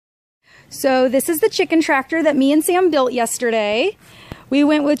So this is the chicken tractor that me and Sam built yesterday. We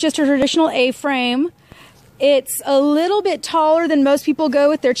went with just a traditional A-frame. It's a little bit taller than most people go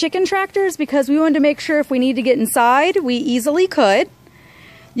with their chicken tractors because we wanted to make sure if we need to get inside, we easily could.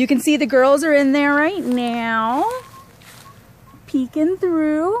 You can see the girls are in there right now, peeking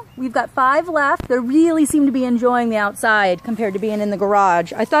through. We've got 5 left. They really seem to be enjoying the outside compared to being in the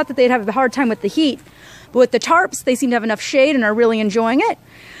garage. I thought that they'd have a hard time with the heat, but with the tarps, they seem to have enough shade and are really enjoying it.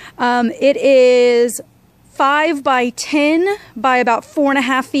 It is 5 by 10 by about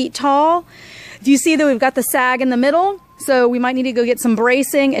 4.5 feet tall. Do you see that we've got the sag in the middle? So we might need to go get some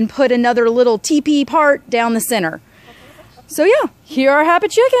bracing and put another little teepee part down the center. So yeah, here are happy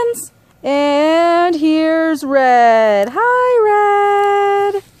chickens. And here's Red.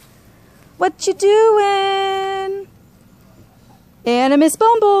 Hi, Red. What you doing? And Miss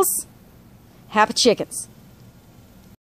Bumbles. Happy chickens.